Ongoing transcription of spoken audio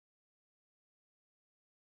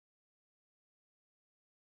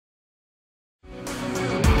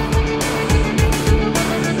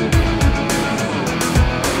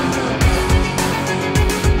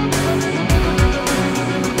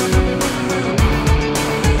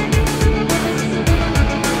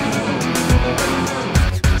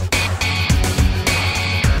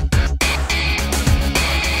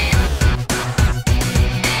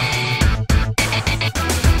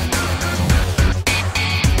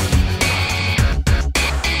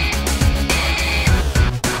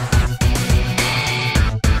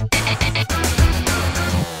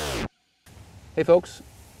Hey folks,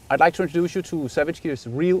 I'd like to introduce you to Savage Gear's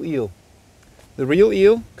Real Eel. The Real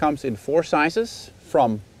Eel comes in 4 sizes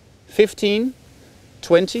from 15,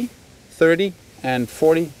 20, 30 and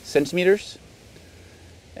 40 centimeters.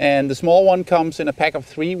 And the small one comes in a pack of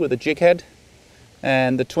 3 with a jig head.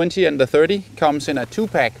 And the 20 and the 30 comes in a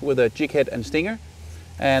 2-pack with a jig head and stinger.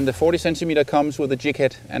 And the 40 centimeter comes with a jig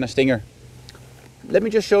head and a stinger. Let me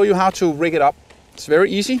just show you how to rig it up. It's very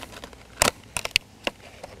easy.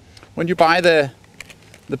 When you buy the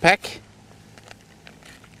pack,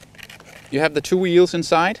 you have the 2 eels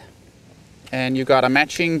inside, and you got a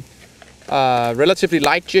matching relatively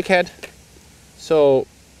light jig head. So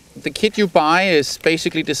the kit you buy is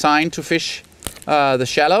basically designed to fish the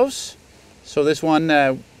shallows. So this one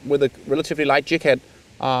with a relatively light jig head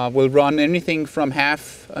will run anything from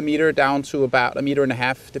half a meter down to about 1.5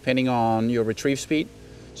 meters, depending on your retrieve speed.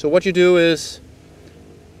 So what you do is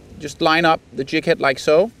just line up the jig head like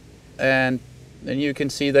so, and then you can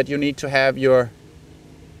see that you need to have your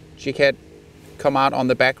jig head come out on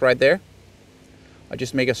the back right there. I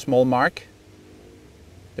just make a small mark.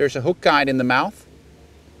 There's a hook guide in the mouth.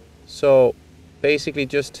 So basically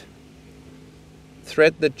just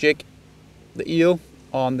thread the eel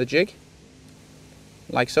on the jig,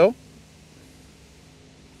 like so.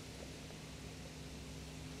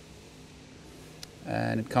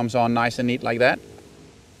 And it comes on nice and neat like that.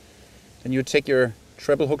 Then you take your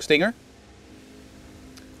treble hook stinger.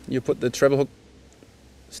 You put the treble hook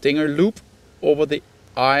stinger loop over the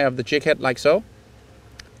eye of the jig head like so.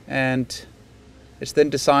 And it's then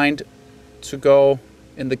designed to go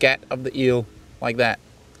in the gut of the eel like that.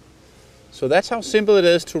 So that's how simple it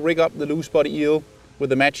is to rig up the loose body eel with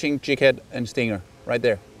the matching jig head and stinger right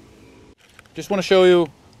there. Just want to show you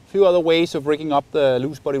a few other ways of rigging up the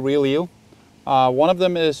loose body Real Eel. One of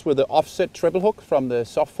them is with the offset treble hook from the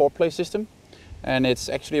soft 4-play system, and it's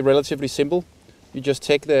actually relatively simple. You just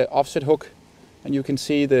take the offset hook, and you can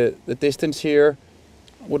see the distance here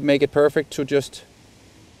would make it perfect to just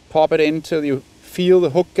pop it in till you feel the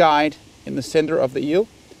hook guide in the center of the eel,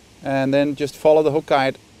 and then just follow the hook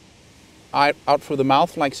guide out through the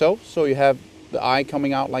mouth like so. So you have the eye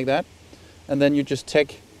coming out like that, and then you just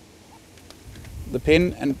take the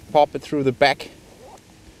pin and pop it through the back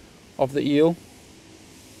of the eel.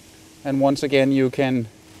 And once again you can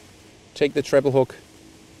take the treble hook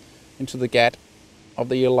into the gut of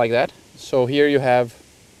the eel like that. So here you have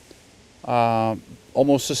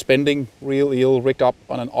almost suspending Real Eel rigged up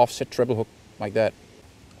on an offset treble hook like that.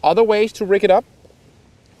 Other ways to rig it up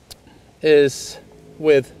is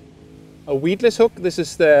with a weedless hook. This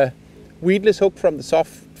is the weedless hook from the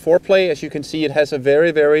soft 4-play. As you can see, it has a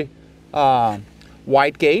very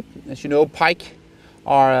wide gape. As you know, pike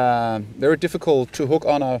are very difficult to hook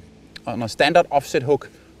on a standard offset hook,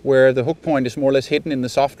 where the hook point is more or less hidden in the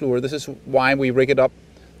soft lure. This is why we rig it up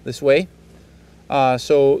this way,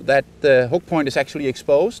 so that the hook point is actually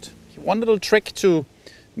exposed. One little trick to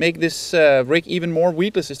make this rig even more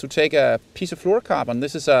weedless is to take a piece of fluorocarbon.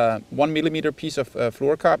 This is a 1 millimeter piece of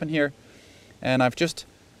fluorocarbon here, and I've just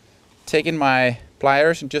taken my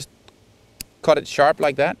pliers and just cut it sharp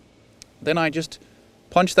like that. Then I just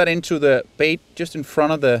punch that into the bait just in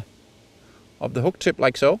front of the hook tip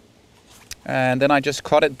like so. And then I just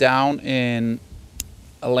cut it down in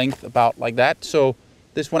a length about like that. So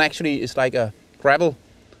this one actually is like a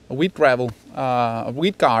weed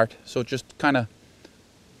guard. So just kind of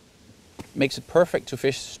makes it perfect to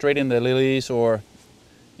fish straight in the lilies or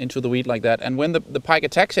into the weed like that. And when the pike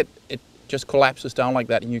attacks it, it just collapses down like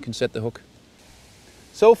that, and you can set the hook.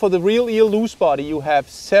 So for the Real Eel loose body, you have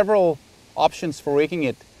several options for rigging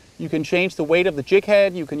it. You can change the weight of the jig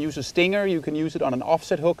head, you can use a stinger, you can use it on an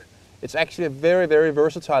offset hook. It's actually a very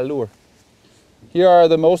versatile lure. Here are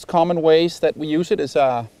the most common ways that we use it is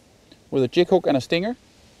with a jig hook and a stinger,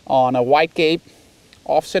 on a wide gape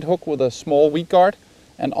offset hook with a small weed guard,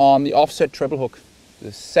 and on the offset treble hook.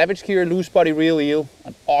 The Savage Gear loose body Real Eel,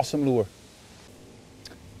 an awesome lure.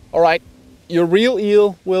 Alright, your Real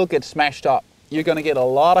Eel will get smashed up. You're gonna get a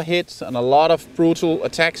lot of hits and a lot of brutal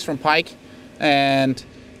attacks from pike, and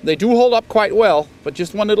they do hold up quite well. But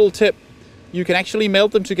just one little tip: you can actually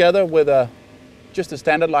melt them together with just a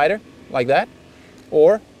standard lighter like that,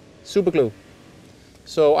 or super glue.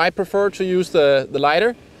 So I prefer to use the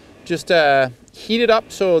lighter. Just heat it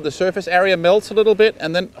up so the surface area melts a little bit,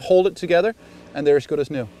 and then hold it together, and they're as good as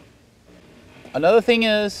new. Another thing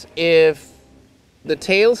is, if the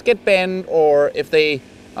tails get bent, or if they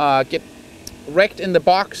get wrecked in the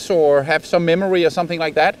box or have some memory or something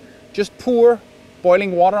like that, just pour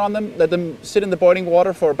boiling water on them. Let them sit in the boiling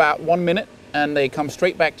water for about 1 minute, and they come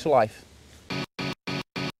straight back to life.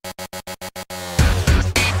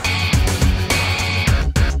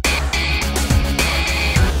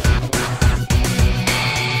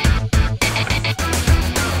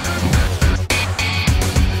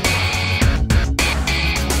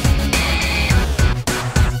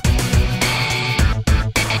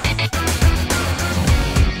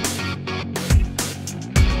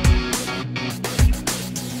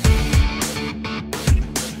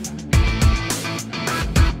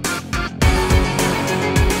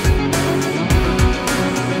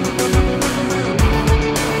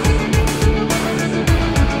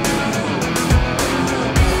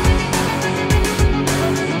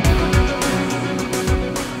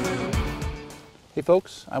 Hey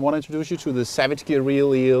folks, I want to introduce you to the Savage Gear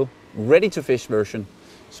Real Eel ready to fish version.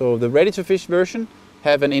 So the ready to fish version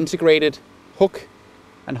have an integrated hook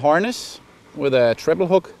and harness with a treble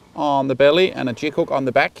hook on the belly and a jig hook on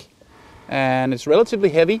the back. And it's relatively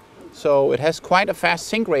heavy, so it has quite a fast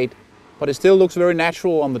sink rate, but it still looks very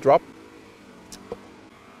natural on the drop.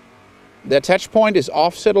 The attach point is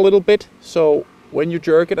offset a little bit, so when you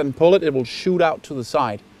jerk it and pull it, it will shoot out to the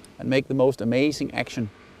side and make the most amazing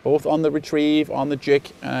action, both on the retrieve, on the jig,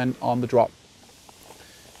 and on the drop.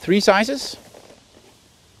 3 sizes,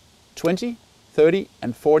 20, 30,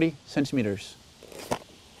 and 40 centimeters.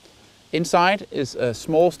 Inside is a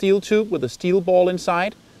small steel tube with a steel ball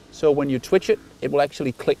inside, so when you twitch it, it will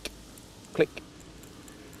actually click, click.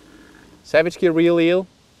 Savage Gear Real Eel,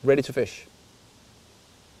 ready to fish.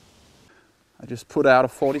 I just put out a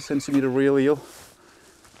 40 centimeter real eel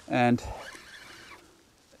and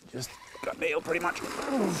it just got nailed pretty much. There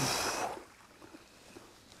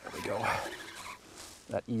we go.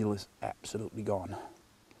 That eel is absolutely gone.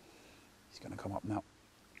 He's gonna come up now.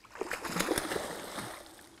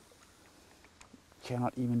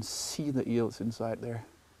 Cannot even see the eels inside there.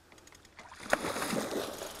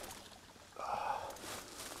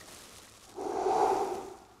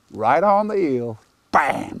 Right on the eel.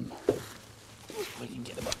 Bam! We can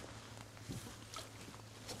get him up.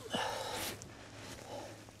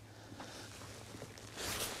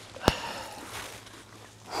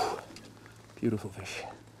 Beautiful fish.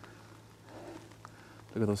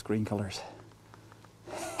 Look at those green colors.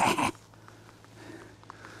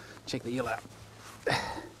 Check the eel out.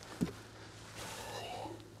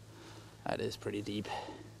 That is pretty deep.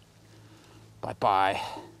 Bye-bye.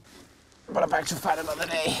 But I'm back to fight another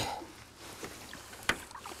day.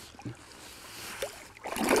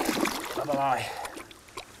 Bye-bye.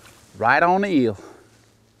 Right on the eel.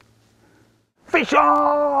 Fish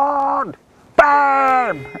on!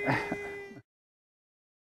 Bam!